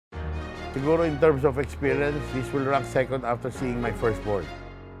Siguro in terms of experience, this will rank second after seeing my firstborn.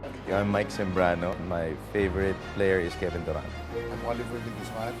 I'm Mike Sembrano. My favorite player is Kevin Durant. I'm Oliver De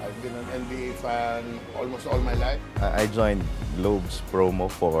Guzman. I've been an NBA fan almost all my life. I joined Globe's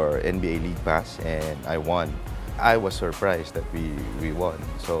promo for NBA League Pass and I won. I was surprised that we won,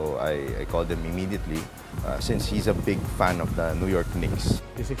 so I called him immediately since he's a big fan of the New York Knicks.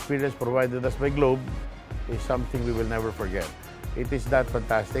 This experience provided us by Globe is something we will never forget. It is that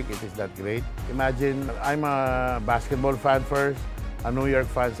fantastic, it is that great. Imagine, I'm a basketball fan first, a New York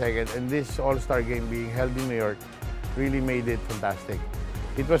fan second, and this All-Star game being held in New York really made it fantastic.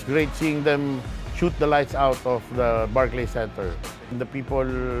 It was great seeing them shoot the lights out of the Barclays Center. The people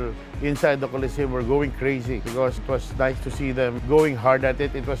inside the Coliseum were going crazy because it was nice to see them going hard at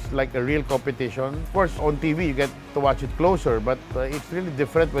it. It was like a real competition. Of course, on TV, you get to watch it closer, but it's really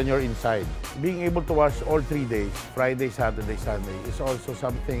different when you're inside. Being able to watch all 3 days, Friday, Saturday, Sunday, is also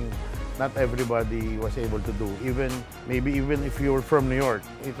something not everybody was able to do. Maybe even if you were from New York,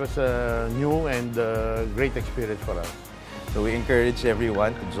 it was a new and great experience for us. So we encourage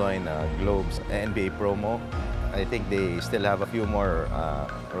everyone to join Globe's NBA promo. I think they still have a few more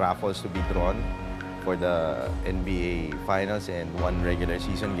raffles to be drawn for the NBA Finals and one regular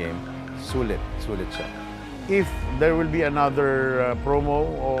season game. Sulit siya. If there will be another promo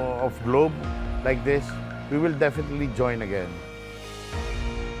of Globe like this, we will definitely join again.